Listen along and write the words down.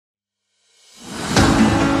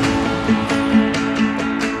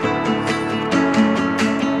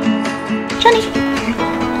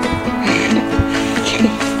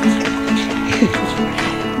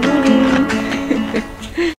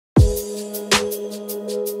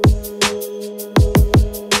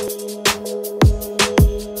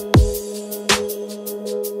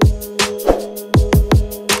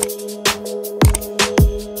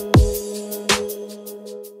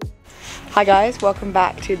Hi guys, welcome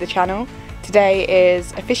back to the channel. Today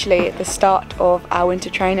is officially the start of our winter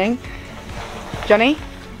training. Johnny?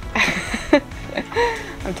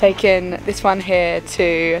 I'm taking this one here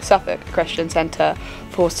to Suffolk Equestrian Centre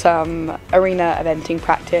for some arena eventing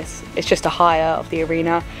practice. It's just a hire of the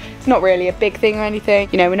arena. It's not really a big thing or anything.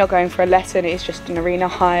 You know, we're not going for a lesson, it's just an arena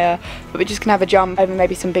hire. But we're just gonna have a jump over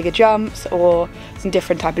maybe some bigger jumps or some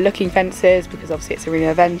different type of looking fences, because obviously it's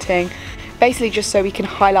arena eventing. Basically just so we can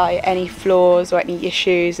highlight any flaws or any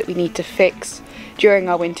issues that we need to fix during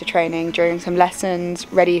our winter training, during some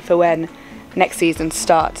lessons, ready for when next season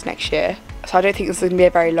starts next year. So I don't think this is going to be a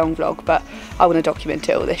very long vlog, but I want to document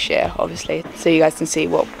it all this year, obviously, so you guys can see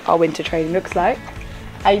what our winter training looks like.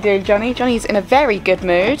 How you doing, Johnny? Johnny's in a very good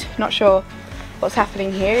mood. Not sure what's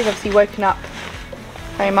happening here. He's obviously woken up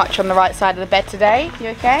very much on the right side of the bed today. You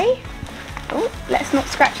okay? Oh, let's not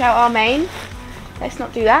scratch out our mane. Let's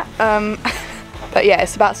not do that. But yeah,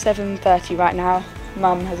 it's about 7:30 right now.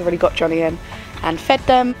 Mum has already got Johnny in and fed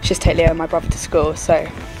them. She's taken Leo and my brother to school, so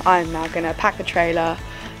I'm now going to pack the trailer.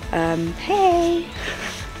 Hey!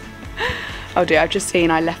 Oh dear, I've just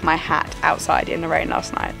seen I left my hat outside in the rain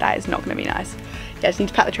last night. That is not going to be nice. Yeah, I just need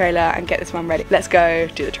to pack the trailer and get this one ready. Let's go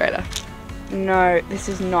do the trailer. No, this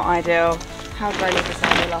is not ideal. How did I leave this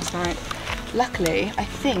out here last night? Luckily, I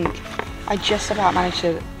think I just about managed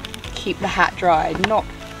to keep the hat dry.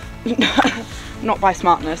 Not by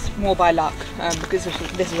smartness, more by luck, because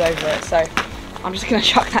this is over it. So I'm just going to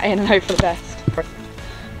chuck that in and hope for the best.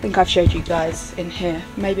 I think I've showed you guys in here.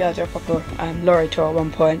 Maybe I'll do a proper lorry tour at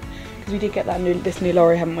one point, because we did get this new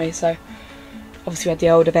lorry, haven't we? So obviously we had the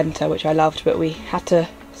old Aventa, which I loved, but we had to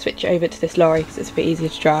switch over to this lorry because it's a bit easier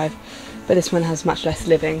to drive. But this one has much less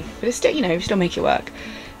living, but it's still, you know, we still make it work,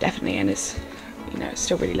 definitely, and it's, you know, it's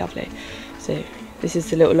still really lovely. So this is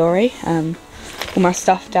the little lorry. All my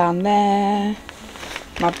stuff down there,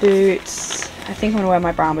 my boots. I think I'm gonna wear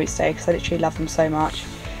my brown boots today because I literally love them so much.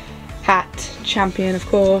 Hat, Champion of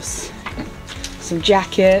course, some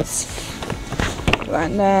jackets,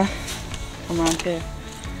 right in there, come around here.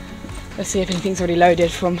 Let's see if anything's already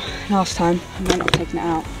loaded from last time. I might not have taken it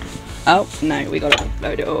out. Oh, no, we gotta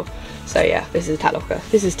load it all. So yeah, this is a tat locker.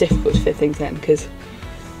 This is difficult to fit things in because,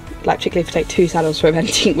 like, particularly if we take 2 saddles for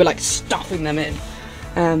eventing, we're like stuffing them in.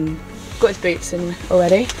 Got his boots in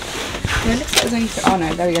already. And it looks like there's only, oh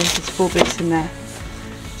no, there we go, there's 4 boots in there.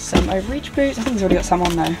 Some overreach boots, I think he's already got some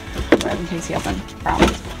on though, right, in case he hasn't, brown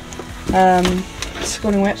ones.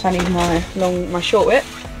 Schooling whips, I need my short whip.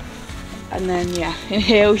 And then yeah, in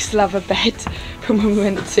here we still have a bed from when we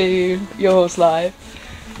went to Your Horse Live.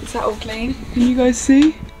 Is that all clean? Can you guys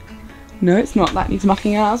see? No, it's not, that needs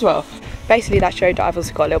mucking out as well. Basically that showed that I've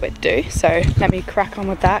also got a little bit to do, so let me crack on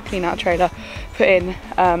with that, clean out the trailer, put in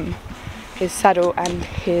his saddle and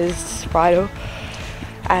his bridle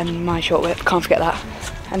and my short whip, can't forget that.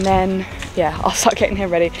 And then yeah, I'll start getting him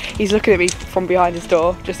ready. He's looking at me from behind his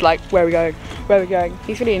door, just like, where are we going? Where are we going?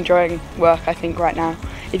 He's really enjoying work, I think, right now.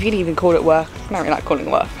 If you can even call it work. I don't really like calling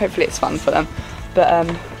it work. Hopefully it's fun for them. But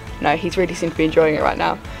no, he's really seems to be enjoying it right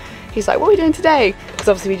now. He's like, what are we doing today? Because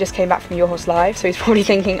obviously we just came back from Your Horse Live, so he's probably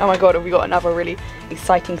thinking, oh my god, have we got another really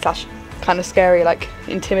exciting slash kind of scary, like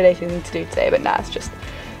intimidating thing to do today? But nah, it's just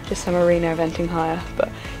some arena eventing hire. But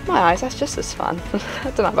in my eyes, that's just as fun. I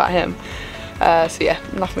don't know about him. So yeah,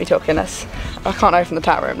 enough of me talking. I can't open the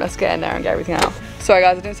tat room. Let's get in there and get everything out. Sorry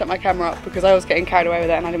guys, I didn't set my camera up because I was getting carried away with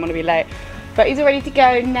it and I didn't want to be late. But he's all ready to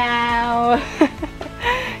go now.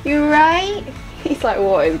 You right? He's like,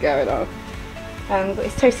 what is going on? Got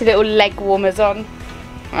his toasty little leg warmers on,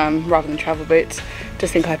 rather than travel boots.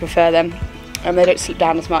 Just think I prefer them. And they don't slip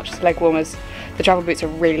down as much as the leg warmers. The travel boots are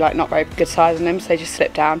really like not very good size on them, so they just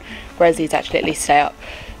slip down, whereas these actually at least stay up.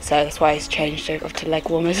 So that's why he's changed over to leg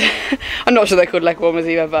warmers. I'm not sure they're called leg warmers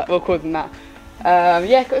either, but we'll call them that.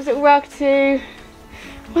 Yeah, got his little rug too.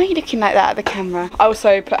 Why are you looking like that at the camera? I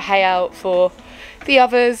also put hay out for the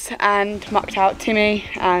others and mucked out Timmy,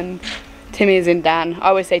 and Timmy is in Dan. I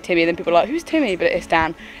always say Timmy, then people are like, who's Timmy? But it's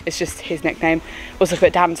Dan, it's just his nickname. Also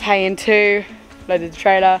put Dan's hay in too, loaded the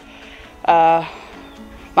trailer,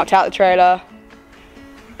 mucked out the trailer,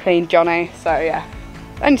 cleaned Johnny, so yeah.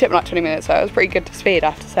 Only took me like 20 minutes, so it was pretty good speed,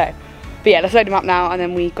 I have to say. But yeah, let's load him up now, and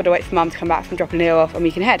then we've got to wait for Mum to come back from dropping Leo off and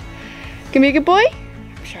we can head. Gonna be a good boy?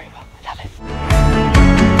 I'm sure he will, I love him.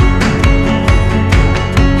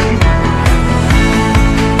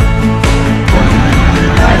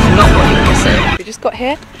 That's not what you want to see. We just got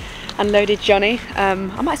here and loaded Johnny. I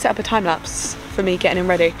might set up a time lapse for me getting him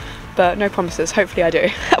ready, but no promises, hopefully I do.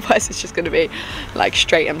 Otherwise it's just gonna be like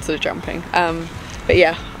straight into the jumping. But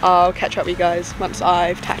yeah, I'll catch up with you guys once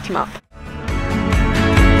I've tacked him up.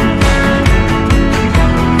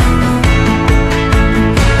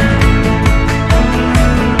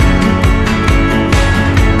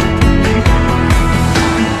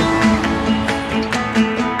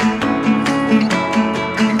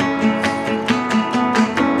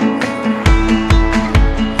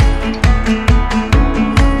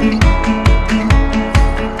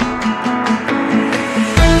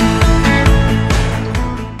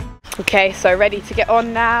 Okay, so ready to get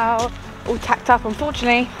on now. All tacked up.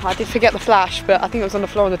 Unfortunately, I did forget the flash, but I think it was on the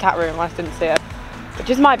floor in the tack room. I just didn't see it, which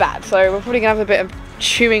is my bad. So we're probably gonna have a bit of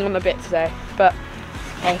chewing on the bit today, but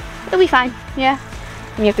okay, it'll be fine. Yeah.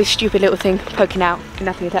 And you have this stupid little thing poking out and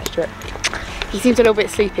nothing attached to it. He seems a little bit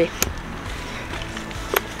sleepy.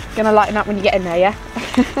 Gonna lighten up when you get in there, yeah?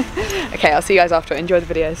 Okay, I'll see you guys after. Enjoy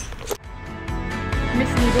the videos.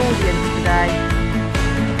 Missing his audience today.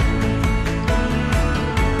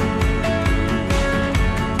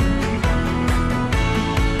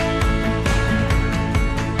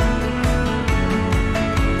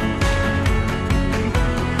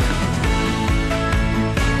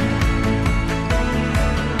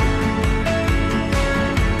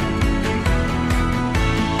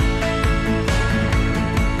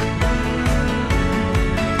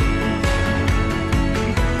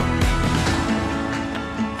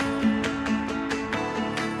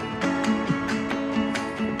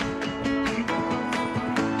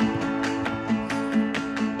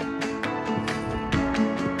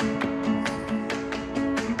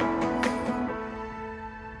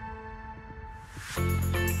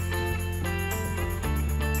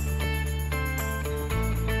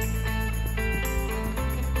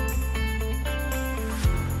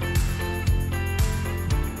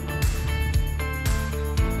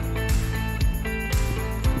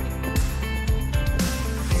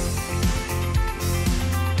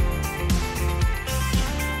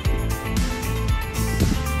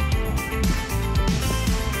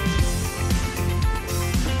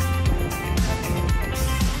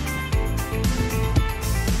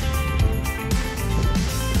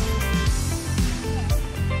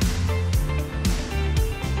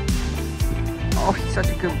 Oh, he's such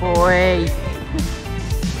a good boy.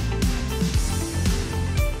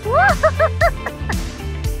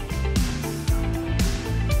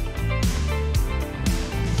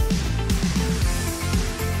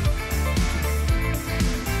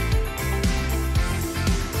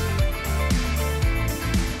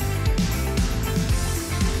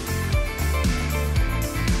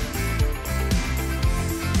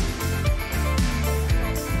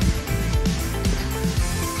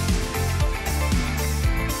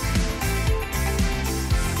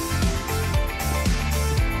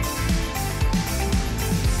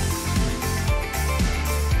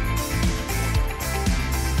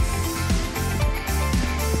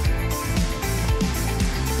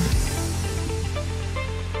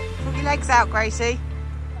 Legs out, Gracie.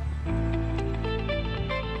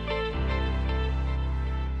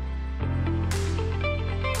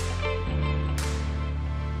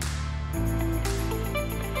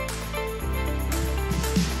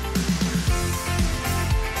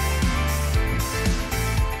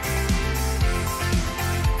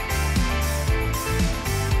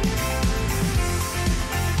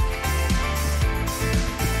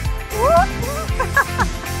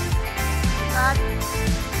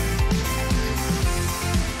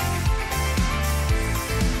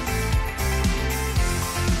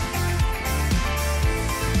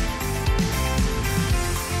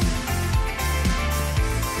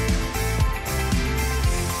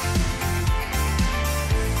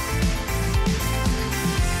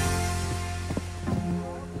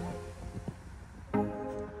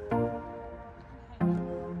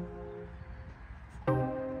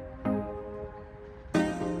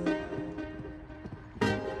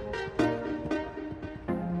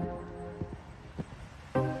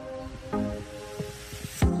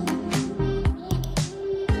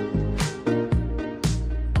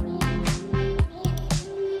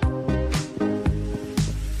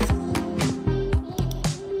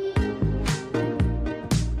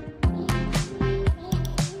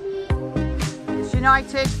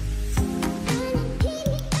 United.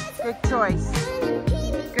 Good choice.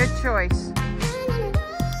 Good choice.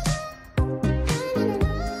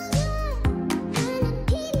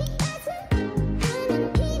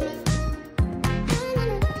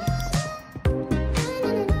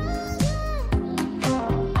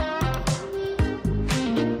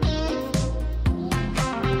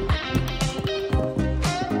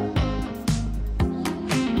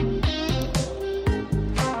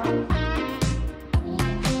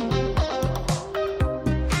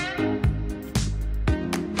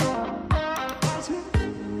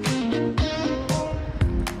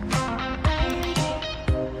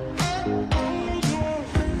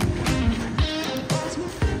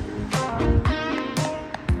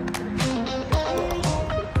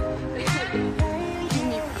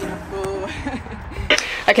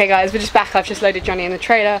 Okay guys, we're just back. I've just loaded Johnny in the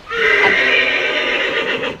trailer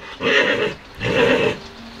and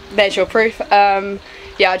there's your proof. Yeah,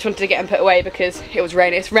 yeah, I just wanted to get him put away because it was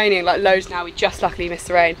raining. It's raining like loads now. We just luckily missed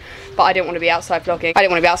the rain, but I didn't want to be outside vlogging. I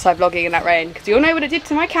didn't want to be outside vlogging in that rain because you all know what it did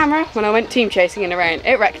to my camera when I went team chasing in the rain.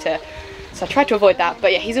 It wrecked it. So I tried to avoid that,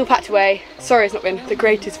 but yeah, he's all packed away. Sorry it's not been the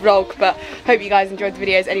greatest vlog, but hope you guys enjoyed the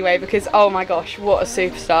videos anyway, because oh my gosh, what a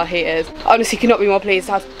superstar he is. I honestly could not be more pleased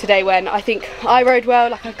as today when I think I rode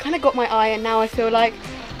well. Like, I kind of got my eye, and now I feel like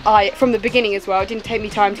from the beginning as well, it didn't take me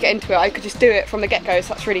time to get into it. I could just do it from the get-go,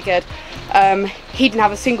 so that's really good. He didn't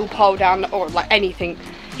have a single pole down or like anything.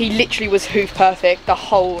 He literally was hoof perfect the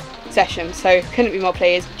whole session, so couldn't be more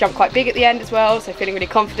pleased. Jumped quite big at the end as well, so feeling really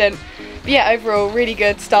confident. But yeah, overall, really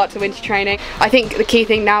good start to winter training. I think the key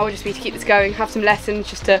thing now will just be to keep this going, have some lessons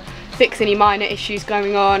just to fix any minor issues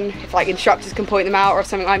going on, if like instructors can point them out, or if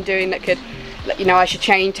something I'm doing that could, you know, I should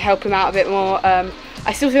change to help him out a bit more.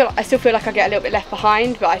 I still feel like I get a little bit left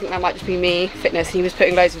behind, but I think that might just be me, fitness. He was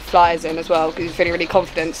putting loads of flyers in as well because he was feeling really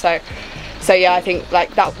confident. So yeah, I think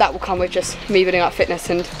like that will come with just me building up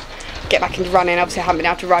fitness and get back into running. Obviously I haven't been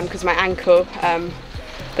able to run because of my ankle,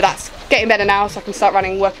 but that's getting better now, so I can start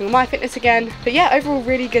running and working on my fitness again. But yeah, overall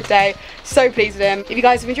really good day. So pleased with him. If you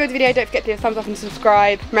guys have enjoyed the video, don't forget to give a thumbs up and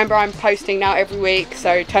subscribe. Remember, I'm posting now every week,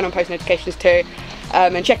 so turn on post notifications too.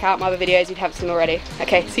 And check out my other videos if you haven't seen already.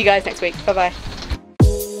 Okay, see you guys next week. Bye bye.